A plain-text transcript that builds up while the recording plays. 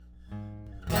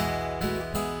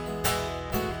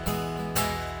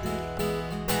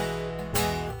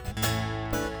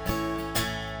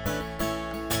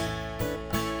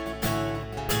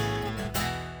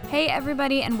Hey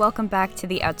everybody, and welcome back to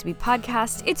the Out to Be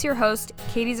podcast. It's your host,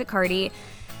 Katie Zaccardi,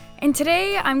 and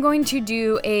today I'm going to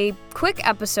do a quick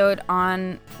episode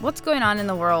on what's going on in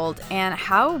the world and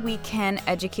how we can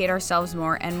educate ourselves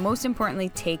more and most importantly,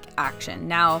 take action.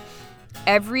 Now,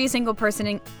 every single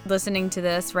person listening to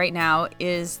this right now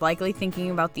is likely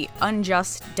thinking about the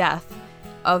unjust death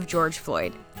of George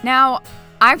Floyd. Now,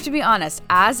 I have to be honest,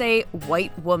 as a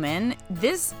white woman,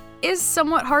 this is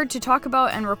somewhat hard to talk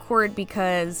about and record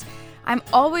because I'm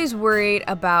always worried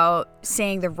about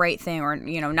saying the right thing or,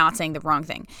 not saying the wrong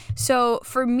thing. So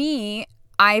for me,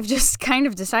 I've just kind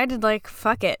of decided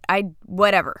fuck it.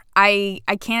 Whatever. I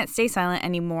can't stay silent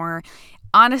anymore.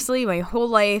 Honestly, my whole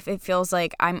life, it feels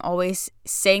like I'm always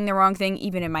saying the wrong thing,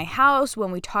 even in my house,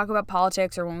 when we talk about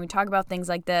politics or when we talk about things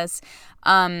like this.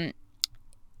 And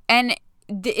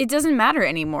it doesn't matter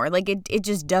anymore. It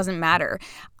just doesn't matter.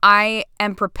 I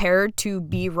am prepared to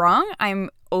be wrong. I'm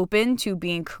open to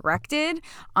being corrected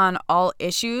on all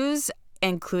issues,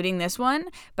 including this one.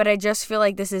 But I just feel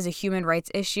like this is a human rights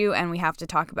issue and we have to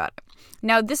talk about it.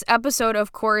 Now, this episode,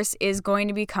 of course, is going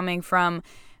to be coming from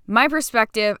my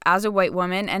perspective as a white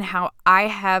woman and how I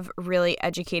have really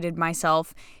educated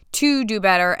myself to do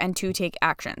better and to take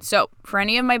action. So for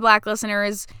any of my Black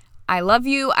listeners, I love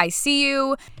you, I see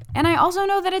you, and I also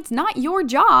know that it's not your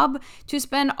job to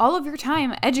spend all of your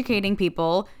time educating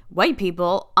people, white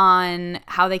people, on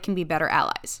how they can be better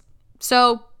allies.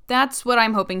 So that's what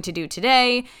I'm hoping to do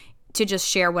today, to just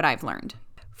share what I've learned.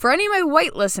 For any of my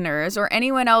white listeners or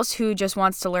anyone else who just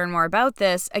wants to learn more about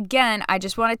this, again, I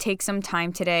just want to take some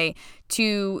time today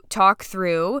to talk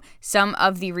through some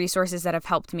of the resources that have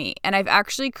helped me. And I've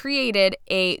actually created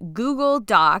a Google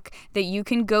Doc that you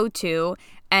can go to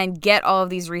and get all of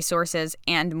these resources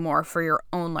and more for your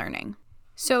own learning.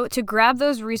 So to grab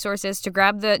those resources, to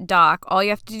grab the doc, all you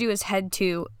have to do is head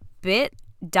to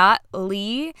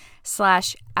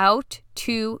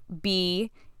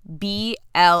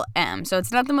bit.ly/out2BBLM. So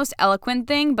it's not the most eloquent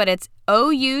thing, but it's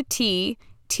OUTTOBEBLM.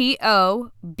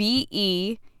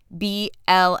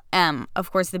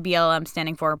 Of course, the BLM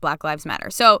standing for Black Lives Matter.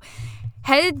 So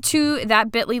head to that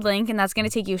bit.ly link, and that's going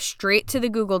to take you straight to the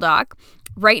Google Doc.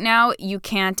 Right now, you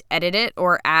can't edit it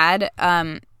or add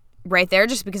right there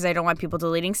just because I don't want people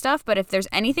deleting stuff. But if there's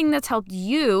anything that's helped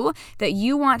you that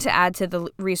you want to add to the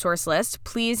resource list,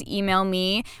 please email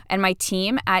me and my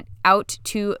team at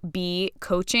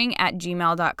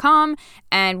out2bcoaching@gmail.com,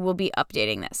 and we'll be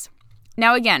updating this.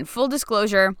 Now, again, full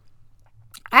disclosure,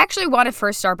 I actually want to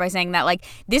first start by saying that,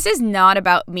 this is not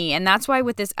about me. And that's why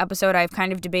with this episode, I've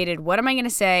kind of debated, what am I going to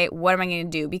say? What am I going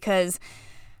to do? Because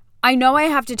I know I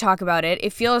have to talk about it.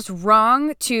 It feels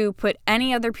wrong to put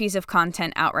any other piece of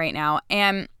content out right now.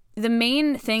 And the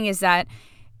main thing is that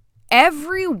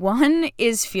everyone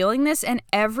is feeling this and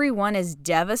everyone is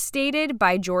devastated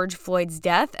by George Floyd's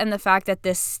death and the fact that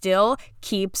this still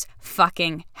keeps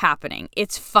fucking happening.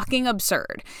 It's fucking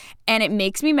absurd. And it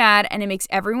makes me mad and it makes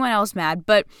everyone else mad.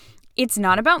 But it's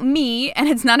not about me and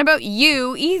it's not about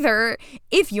you either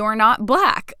if you're not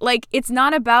Black. It's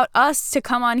not about us to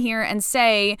come on here and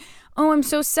say, oh, I'm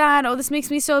so sad. Oh, this makes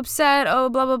me so upset. Oh,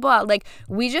 blah, blah, blah.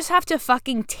 We just have to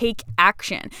fucking take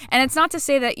action. And it's not to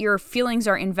say that your feelings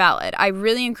are invalid. I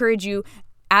really encourage you,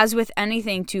 as with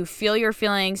anything, to feel your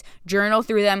feelings, journal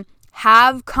through them,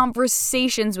 have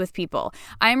conversations with people.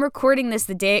 I am recording this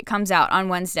the day it comes out on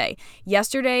Wednesday.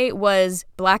 Yesterday was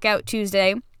Blackout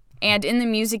Tuesday. And in the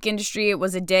music industry, it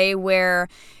was a day where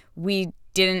we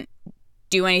didn't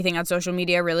do anything on social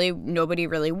media, really. Nobody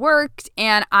really worked.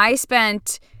 And I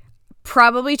spent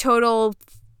probably total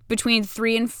between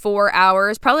 3 and 4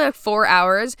 hours, probably 4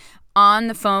 hours on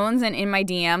the phones and in my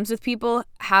DMs with people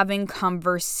having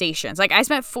conversations. I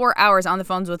spent 4 hours on the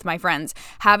phones with my friends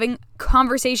having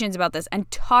conversations about this and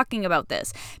talking about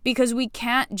this, because we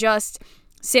can't just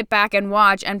sit back and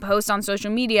watch and post on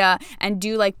social media and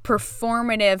do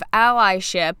performative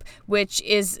allyship, which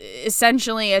is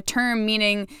essentially a term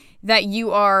meaning that you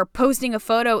are posting a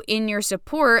photo in your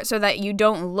support so that you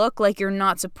don't look like you're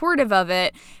not supportive of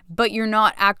it, but you're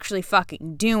not actually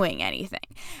fucking doing anything.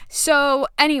 So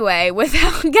anyway,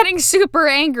 without getting super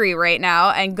angry right now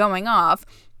and going off,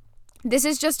 this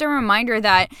is just a reminder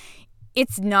that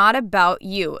it's not about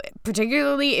you,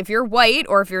 particularly if you're white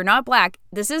or if you're not Black.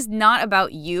 This is not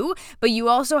about you, but you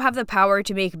also have the power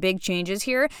to make big changes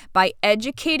here by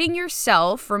educating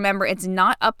yourself. Remember, it's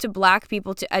not up to Black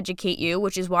people to educate you,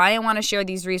 which is why I want to share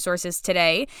these resources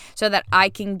today so that I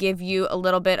can give you a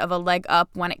little bit of a leg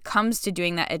up when it comes to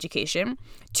doing that education.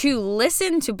 to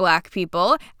listen to Black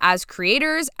people as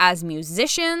creators, as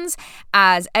musicians,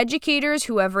 as educators,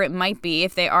 whoever it might be,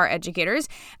 if they are educators.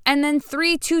 And then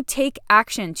 3, to take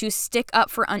action, to stick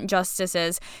up for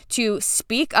injustices, to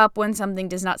speak up when something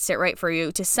does not sit right for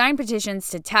you, to sign petitions,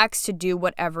 to text, to do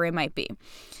whatever it might be.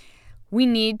 We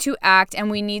need to act, and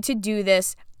we need to do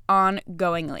this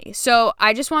ongoingly. So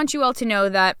I just want you all to know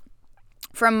that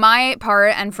from my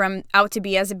part and from Out to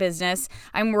Be as a business,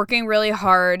 I'm working really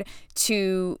hard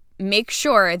to make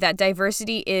sure that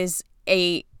diversity is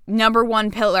a number one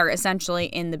pillar essentially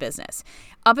in the business.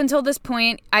 Up until this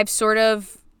point, I've had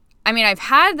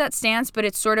that stance, but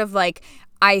it's sort of like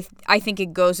I think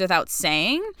it goes without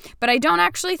saying, but I don't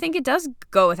actually think it does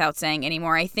go without saying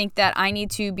anymore. I think that I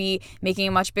need to be making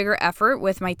a much bigger effort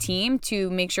with my team to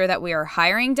make sure that we are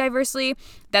hiring diversely,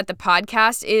 that the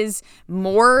podcast is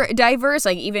more diverse,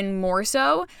 like even more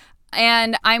so.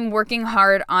 And I'm working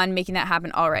hard on making that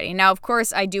happen already. Now, of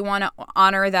course, I do want to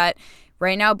honor that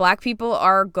right now Black people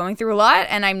are going through a lot,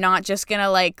 and I'm not just going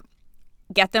to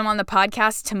get them on the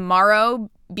podcast tomorrow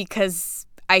because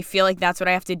I feel like that's what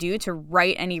I have to do to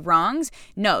right any wrongs.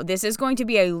 No, this is going to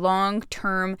be a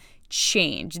long-term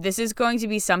change. This is going to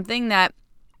be something that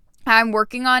I'm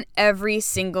working on every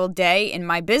single day in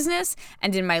my business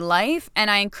and in my life,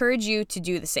 and I encourage you to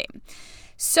do the same.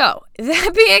 So,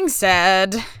 that being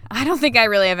said, I don't think I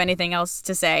really have anything else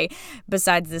to say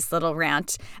besides this little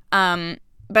rant.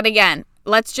 But again,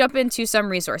 let's jump into some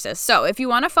resources. So, if you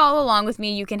want to follow along with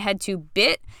me, you can head to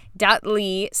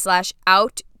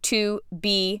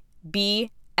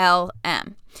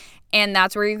bit.ly/out2BBLM. And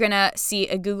that's where you're going to see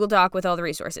a Google Doc with all the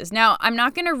resources. Now, I'm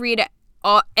not going to read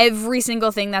every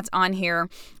single thing that's on here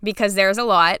because there's a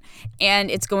lot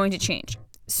and it's going to change.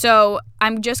 So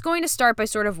I'm just going to start by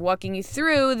sort of walking you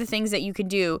through the things that you can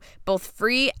do, both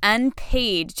free and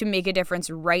paid, to make a difference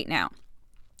right now.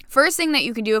 First thing that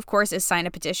you can do, of course, is sign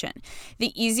a petition.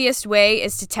 The easiest way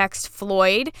is to text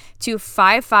Floyd to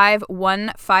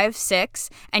 55156,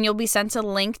 and you'll be sent a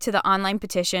link to the online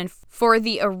petition for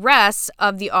the arrests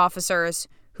of the officers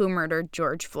who murdered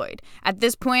George Floyd. At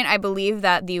this point, I believe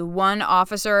that the one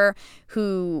officer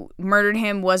who murdered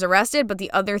him was arrested, but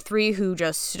the other 3 who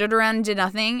just stood around and did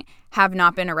nothing have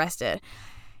not been arrested.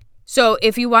 So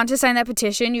if you want to sign that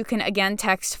petition, you can again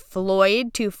text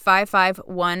Floyd to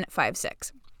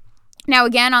 55156. Now,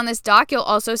 again, on this doc, you'll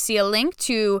also see a link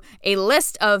to a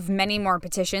list of many more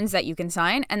petitions that you can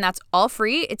sign, and that's all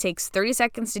free. It takes 30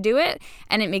 seconds to do it,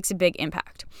 and it makes a big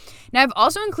impact. Now, I've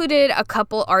also included a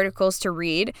couple articles to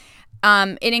read.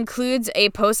 It includes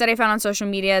a post that I found on social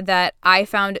media that I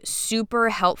found super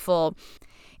helpful.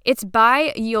 It's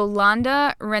by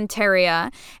Yolanda Renteria,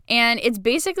 and it's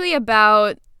basically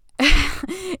about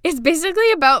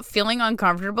feeling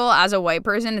uncomfortable as a white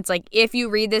person. It's like, if you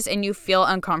read this and you feel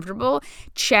uncomfortable,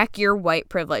 check your white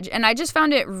privilege. And I just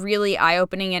found it really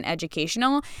eye-opening and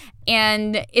educational.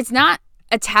 And it's not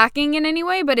attacking in any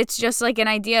way, but it's just like an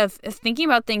idea of thinking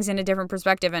about things in a different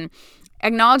perspective and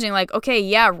acknowledging okay,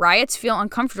 yeah, riots feel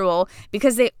uncomfortable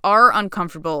because they are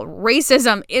uncomfortable.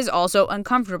 Racism is also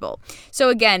uncomfortable. So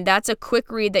again, that's a quick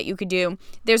read that you could do.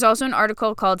 There's also an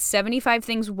article called 75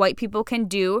 Things White People Can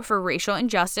Do for Racial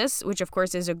Injustice, which of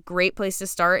course is a great place to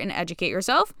start and educate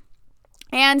yourself.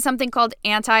 And something called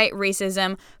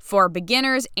Anti-Racism for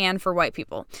Beginners and for White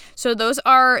People. So those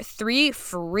are 3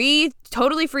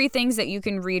 totally free things that you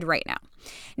can read right now.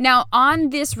 Now, on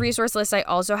this resource list, I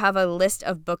also have a list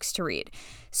of books to read.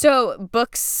 So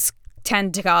books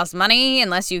tend to cost money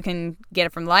unless you can get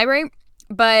it from the library.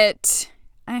 But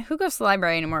who goes to the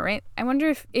library anymore, right? I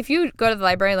wonder if you go to the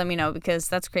library, let me know, because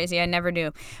that's crazy. I never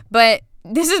do. But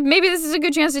this is a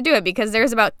good chance to do it because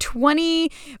there's about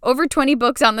over 20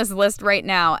 books on this list right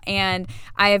now. And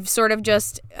I have sort of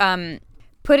just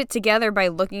put it together by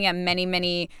looking at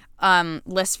many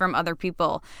lists from other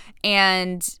people.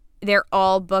 And they're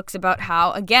all books about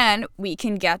how, again, we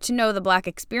can get to know the Black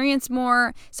experience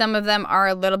more. Some of them are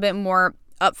a little bit more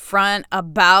upfront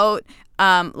about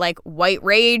like white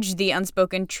rage, the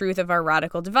unspoken truth of our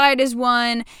radical divide is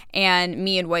one, and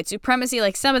me and white supremacy.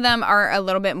 Like, some of them are a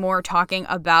little bit more talking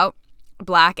about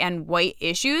Black and white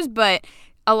issues, but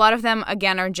a lot of them,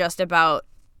 again, are just about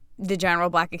the general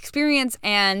Black experience.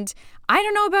 And I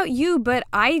don't know about you, but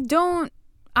I don't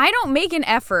make an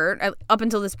effort up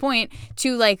until this point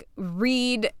to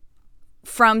read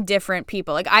from different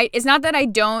people. It's not that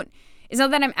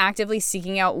I'm actively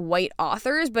seeking out white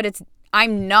authors, but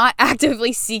I'm not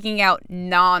actively seeking out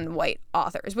non-white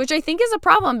authors, which I think is a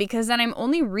problem because then I'm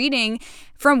only reading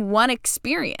from one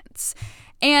experience.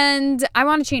 And I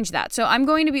want to change that. So I'm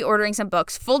going to be ordering some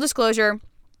books. Full disclosure,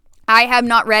 I have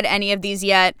not read any of these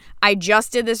yet. I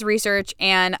just did this research,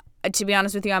 and to be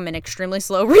honest with you, I'm an extremely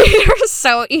slow reader.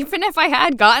 So even if I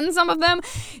had gotten some of them,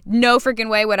 no freaking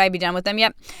way would I be done with them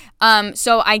yet.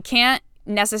 So I can't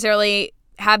necessarily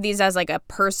have these as like a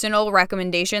personal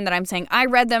recommendation that I'm saying I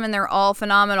read them and they're all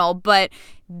phenomenal. But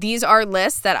these are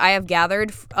lists that I have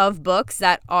gathered of books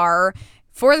that are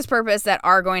for this purpose, that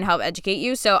are going to help educate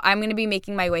you. So I'm going to be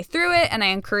making my way through it, and I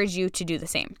encourage you to do the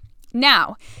same.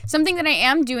 Now, something that I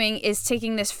am doing is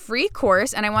taking this free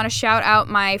course, and I want to shout out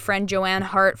my friend Joanne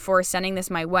Hart for sending this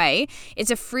my way. It's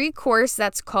a free course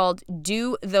that's called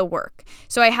Do the Work.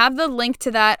 So I have the link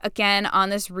to that again on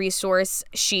this resource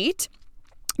sheet,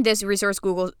 this resource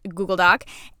Google Doc,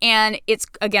 and it's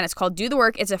called Do the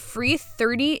Work. It's a free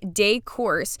 30-day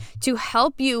course to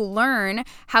help you learn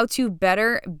how to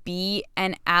better be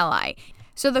an ally.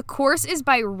 So the course is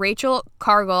by Rachel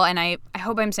Cargle, and I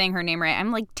hope I'm saying her name right.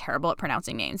 I'm like terrible at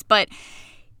pronouncing names, but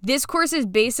this course is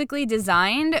basically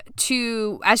designed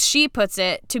to, as she puts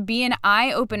it, to be an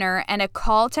eye-opener and a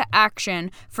call to action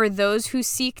for those who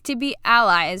seek to be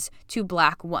allies to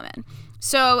Black women.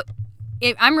 So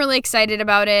I'm really excited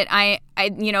about it.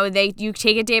 You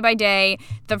take it day by day.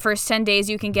 The first 10 days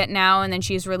you can get now, and then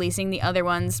she's releasing the other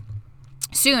ones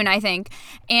soon, I think.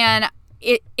 And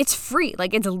it's free.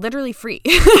 Like, it's literally free.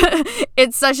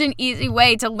 It's such an easy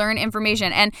way to learn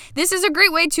information. And this is a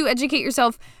great way to educate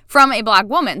yourself from a Black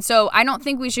woman. So I don't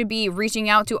think we should be reaching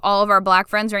out to all of our Black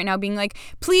friends right now being like,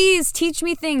 please teach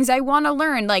me things. I want to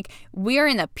learn. Like, we are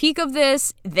in the peak of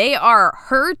this. They are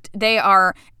hurt. They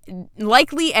are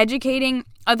likely educating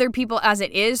other people as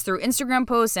it is through Instagram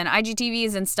posts and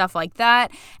IGTVs and stuff like that.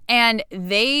 And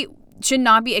they should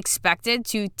not be expected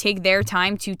to take their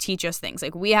time to teach us things.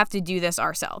 Like, we have to do this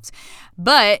ourselves.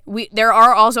 But there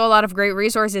are also a lot of great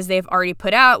resources they've already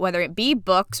put out, whether it be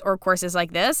books or courses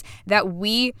like this, that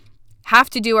we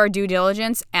have to do our due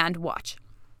diligence and watch.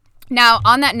 Now,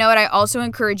 on that note, I also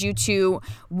encourage you to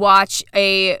watch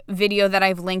a video that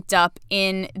I've linked up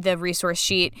in the resource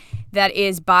sheet that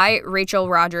is by Rachel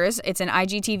Rogers. It's an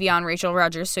IGTV on Rachel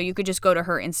Rogers, so you could just go to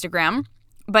her Instagram.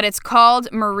 But it's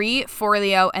called Marie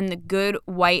Forleo and the Good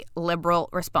White Liberal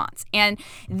Response. And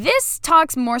this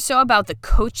talks more so about the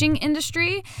coaching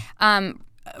industry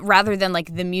rather than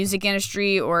like the music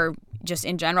industry or just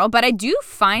in general. But I do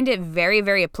find it very,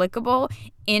 very applicable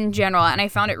in general. And I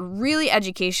found it really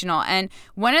educational. And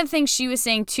one of the things she was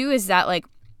saying too is that like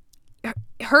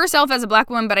herself as a Black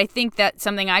woman, but I think that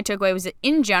something I took away was that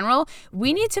in general,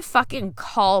 we need to fucking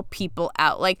call people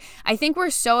out. Like, I think we're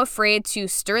so afraid to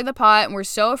stir the pot, and we're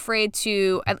so afraid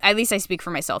to, at least I speak for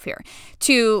myself here,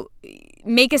 to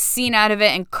make a scene out of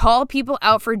it and call people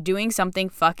out for doing something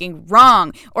fucking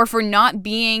wrong, or for not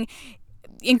being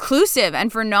inclusive,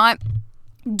 and for not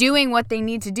doing what they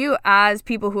need to do as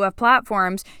people who have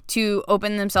platforms to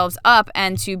open themselves up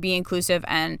and to be inclusive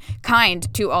and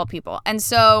kind to all people. And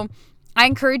so I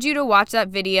encourage you to watch that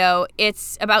video.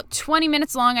 It's about 20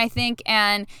 minutes long, I think,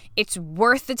 and it's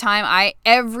worth the time.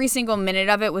 Every single minute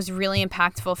of it was really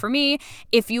impactful for me.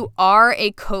 If you are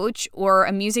a coach or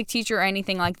a music teacher or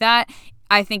anything like that,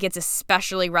 I think it's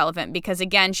especially relevant because,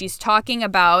 again, she's talking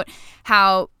about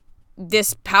how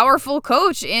this powerful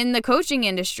coach in the coaching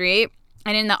industry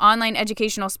and in the online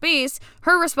educational space,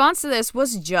 her response to this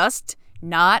was just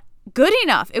not good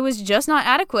enough. It was just not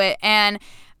adequate. And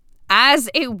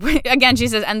again, she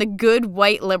says, and the good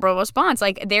white liberal response,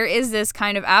 like there is this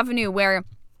kind of avenue where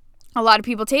a lot of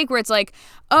people take where it's like,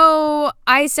 oh,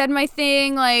 I said my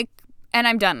thing, like, and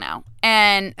I'm done now.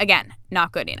 And again,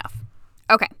 not good enough.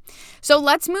 Okay, so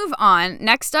let's move on.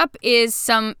 Next up is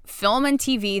some film and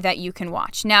TV that you can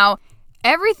watch. Now,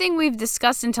 everything we've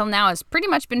discussed until now has pretty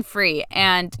much been free,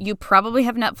 and you probably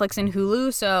have Netflix and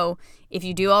Hulu, so if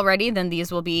you do already, then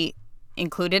these will be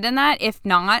included in that. If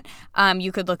not,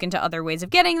 you could look into other ways of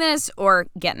getting this or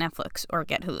get Netflix or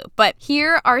get Hulu. But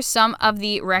here are some of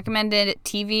the recommended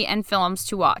TV and films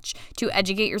to watch to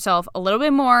educate yourself a little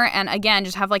bit more and, again,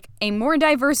 just have like a more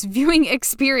diverse viewing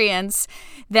experience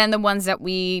than the ones that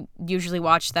we usually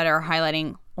watch that are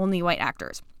highlighting only white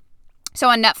actors. So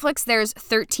on Netflix, there's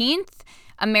 13th,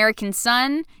 American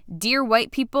Son, Dear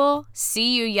White People,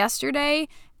 See You Yesterday,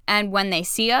 and When They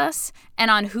See Us. And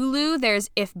on Hulu, there's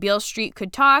If Beale Street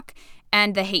Could Talk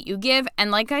and The Hate U Give. And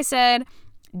like I said,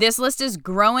 this list is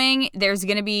growing. There's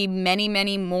going to be many,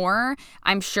 many more,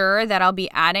 I'm sure, that I'll be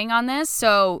adding on this.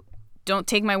 So don't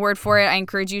take my word for it. I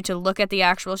encourage you to look at the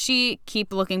actual sheet,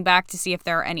 keep looking back to see if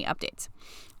there are any updates.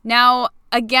 Now,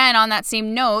 again, on that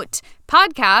same note,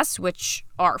 podcasts, which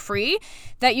are free,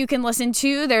 that you can listen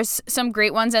to. There's some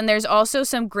great ones, and there's also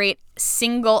some great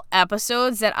single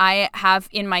episodes that I have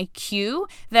in my queue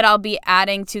that I'll be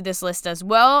adding to this list as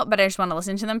well, but I just want to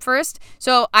listen to them first.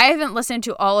 So I haven't listened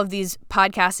to all of these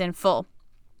podcasts in full,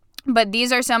 but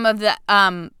these are some of the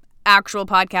actual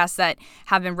podcasts that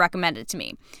have been recommended to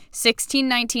me.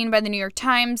 1619 by the New York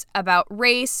Times about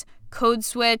race, Code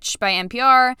Switch by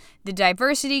NPR, The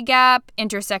Diversity Gap,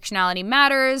 Intersectionality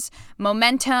Matters,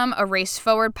 Momentum, a Race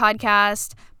Forward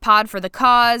podcast, Pod for the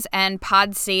Cause, and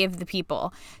Pod Save the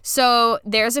People. So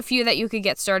there's a few that you could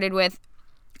get started with.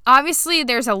 Obviously,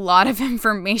 there's a lot of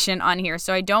information on here,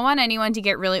 so I don't want anyone to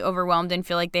get really overwhelmed and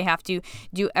feel like they have to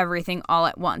do everything all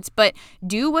at once. But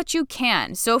do what you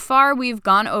can. So far, we've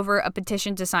gone over a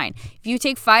petition to sign. If you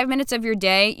take 5 minutes of your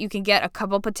day, you can get a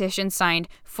couple petitions signed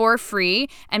for free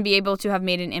and be able to have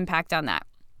made an impact on that.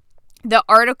 The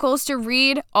articles to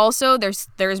read, also, there's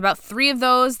about 3 of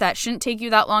those that shouldn't take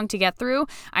you that long to get through.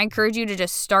 I encourage you to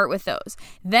just start with those.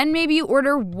 Then maybe you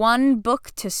order 1 book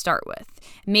to start with.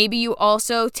 Maybe you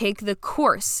also take the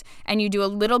course and you do a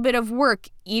little bit of work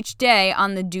each day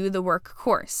on the Do the Work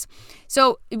course.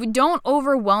 So don't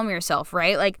overwhelm yourself,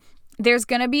 right? Like, there's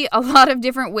going to be a lot of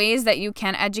different ways that you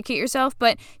can educate yourself,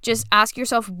 but just ask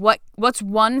yourself, what's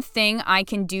one thing I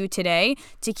can do today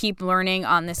to keep learning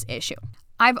on this issue?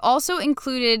 I've also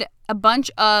included a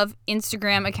bunch of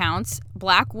Instagram accounts,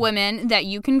 Black women, that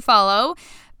you can follow,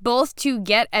 both to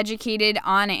get educated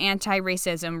on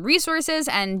anti-racism resources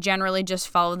and generally just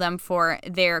follow them for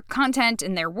their content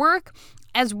and their work,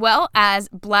 as well as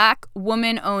Black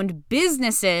woman-owned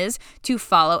businesses to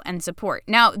follow and support.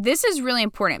 Now, this is really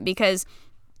important because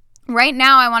right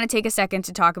now, I want to take a second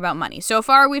to talk about money. So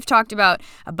far, we've talked about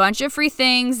a bunch of free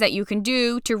things that you can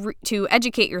do to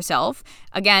educate yourself.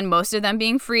 Again, most of them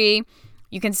being free.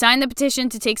 You can sign the petition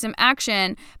to take some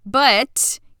action,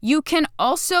 but you can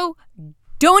also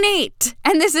donate.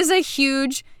 And this is a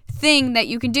huge thing that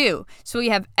you can do. So we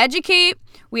have educate,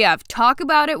 we have talk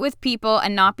about it with people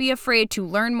and not be afraid to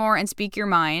learn more and speak your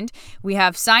mind. We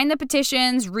have sign the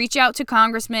petitions, reach out to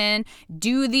congressmen,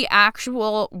 do the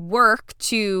actual work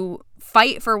to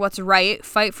fight for what's right,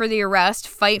 fight for the arrest,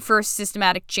 fight for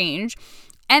systematic change,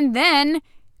 and then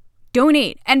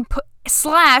donate and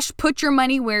put your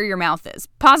money where your mouth is.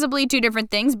 Possibly 2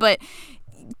 different things, but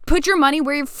put your money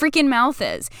where your freaking mouth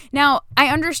is. Now, I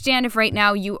understand if right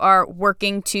now you are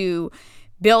working to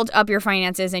build up your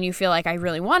finances and you feel like I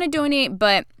really want to donate,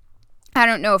 but I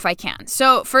don't know if I can.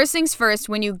 So first things first,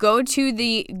 when you go to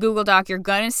the Google Doc, you're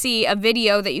going to see a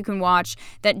video that you can watch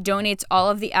that donates all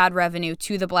of the ad revenue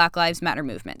to the Black Lives Matter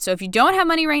movement. So if you don't have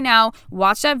money right now,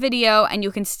 watch that video and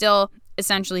you can still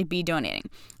essentially be donating.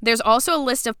 There's also a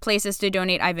list of places to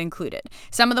donate I've included.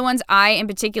 Some of the ones I in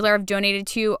particular have donated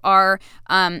to are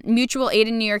Mutual Aid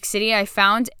in New York City. I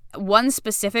found one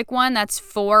specific one that's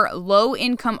for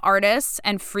low-income artists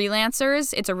and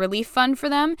freelancers. It's a relief fund for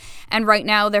them. And right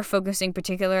now they're focusing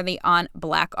particularly on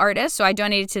Black artists. So I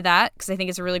donated to that because I think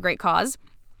it's a really great cause.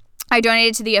 I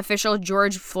donated to the official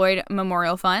George Floyd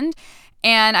Memorial Fund.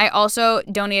 And I also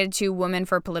donated to Women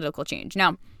for Political Change.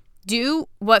 Now, do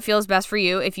what feels best for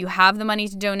you. If you have the money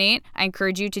to donate, I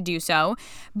encourage you to do so.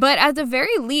 But at the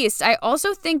very least, I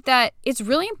also think that it's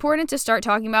really important to start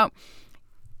talking about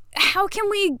how can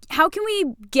we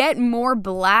get more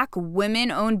Black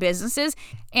women-owned businesses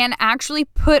and actually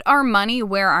put our money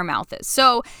where our mouth is.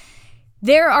 So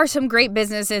there are some great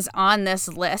businesses on this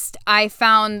list. I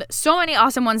found so many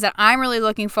awesome ones that I'm really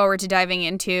looking forward to diving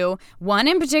into. One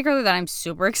in particular that I'm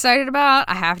super excited about,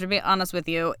 I have to be honest with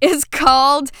you, is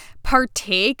called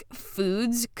Partake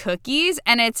Foods Cookies,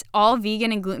 and it's all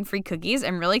vegan and gluten-free cookies.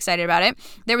 I'm really excited about it.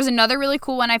 There was another really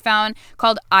cool one I found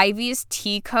called Ivy's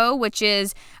Tea Co., which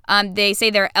is, they say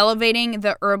they're elevating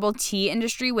the herbal tea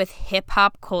industry with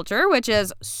hip-hop culture, which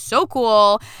is so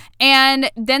cool. And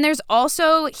then there's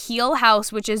also Heal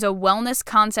House, which is a wellness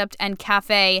concept and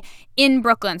cafe in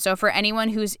Brooklyn, so for anyone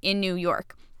who's in New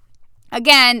York.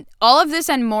 Again, all of this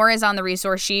and more is on the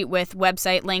resource sheet with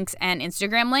website links and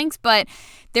Instagram links, but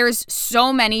there's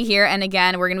so many here. And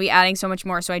again, we're going to be adding so much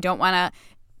more, so I don't want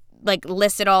to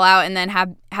list it all out and then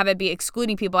have it be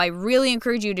excluding people. I really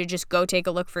encourage you to just go take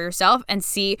a look for yourself and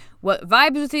see what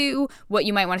vibes with you, what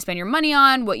you might want to spend your money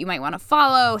on, what you might want to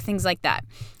follow, things like that.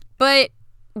 But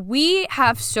we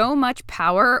have so much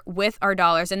power with our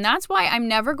dollars, and that's why I'm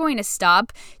never going to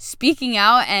stop speaking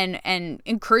out and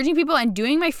encouraging people and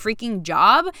doing my freaking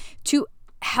job to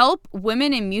help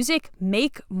women in music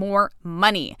make more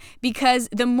money. Because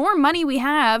the more money we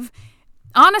have,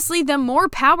 honestly, the more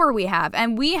power we have,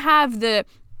 and we have the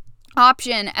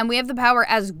option, and we have the power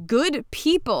as good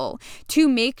people to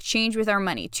make change with our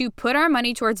money, to put our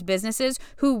money towards businesses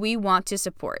who we want to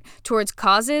support, towards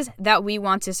causes that we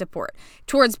want to support,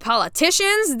 towards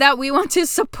politicians that we want to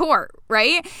support,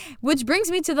 right? Which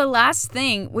brings me to the last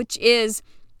thing, which is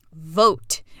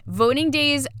vote. Voting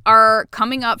days are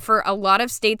coming up for a lot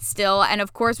of states still, and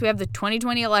of course we have the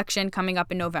 2020 election coming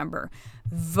up in November.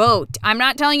 Vote. I'm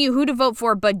not telling you who to vote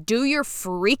for, but do your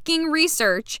freaking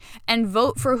research and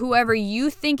vote for whoever you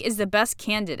think is the best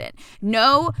candidate.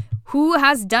 Know who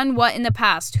has done what in the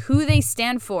past, who they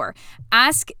stand for.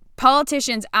 Ask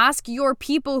politicians, ask your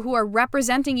people who are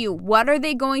representing you, what are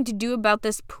they going to do about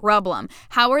this problem?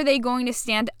 How are they going to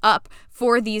stand up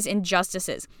for these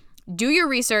injustices? Do your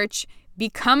research,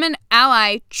 become an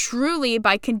ally truly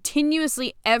by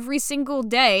continuously every single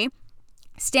day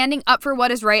standing up for what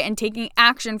is right and taking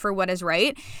action for what is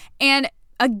right. And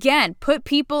again, put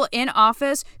people in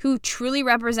office who truly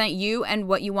represent you and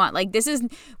what you want. Like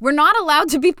we're not allowed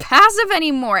to be passive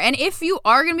anymore. And if you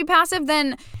are going to be passive,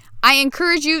 then I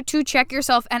encourage you to check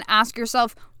yourself and ask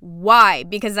yourself why,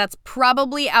 because that's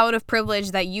probably out of privilege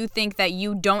that you think that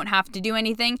you don't have to do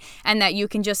anything and that you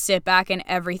can just sit back and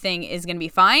everything is going to be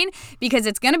fine, because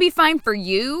it's going to be fine for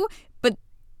you.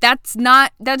 That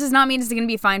does not mean it's going to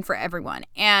be fine for everyone.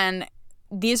 And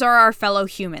these are our fellow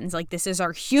humans. Like, this is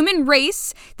our human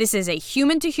race. This is a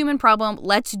human to human problem.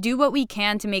 Let's do what we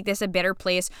can to make this a better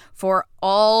place for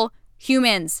all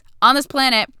humans on this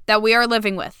planet that we are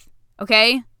living with.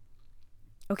 Okay?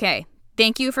 Okay.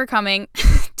 Thank you for coming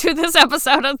to this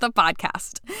episode of the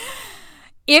podcast.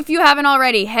 If you haven't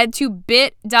already, head to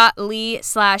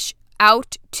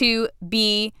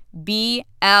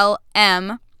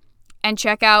bit.ly/out2BBLM and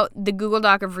check out the Google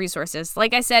Doc of resources.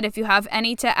 Like I said, if you have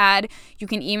any to add, you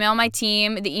can email my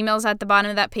team. The email's at the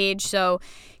bottom of that page, so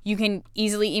you can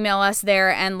easily email us there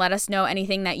and let us know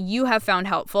anything that you have found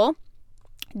helpful.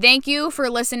 Thank you for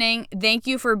listening. Thank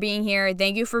you for being here.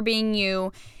 Thank you for being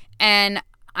you. And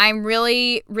I'm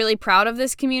really, really proud of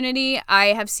this community.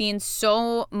 I have seen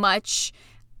so much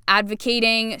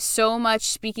advocating, so much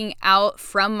speaking out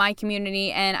from my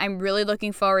community, and I'm really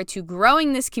looking forward to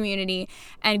growing this community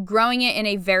and growing it in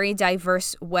a very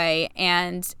diverse way.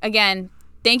 And again,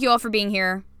 thank you all for being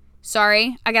here.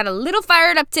 Sorry, I got a little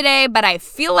fired up today, but I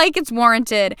feel like it's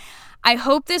warranted. I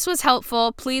hope this was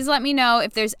helpful. Please let me know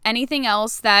if there's anything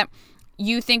else that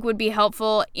you think would be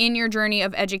helpful in your journey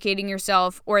of educating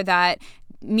yourself, or that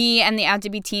me and the Out to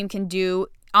Be team can do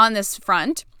on this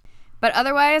front. But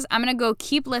otherwise, I'm going to go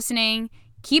keep listening,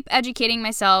 keep educating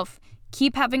myself,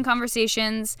 keep having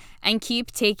conversations, and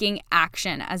keep taking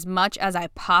action as much as I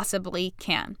possibly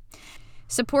can.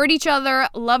 Support each other,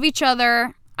 love each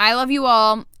other. I love you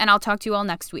all, and I'll talk to you all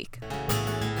next week.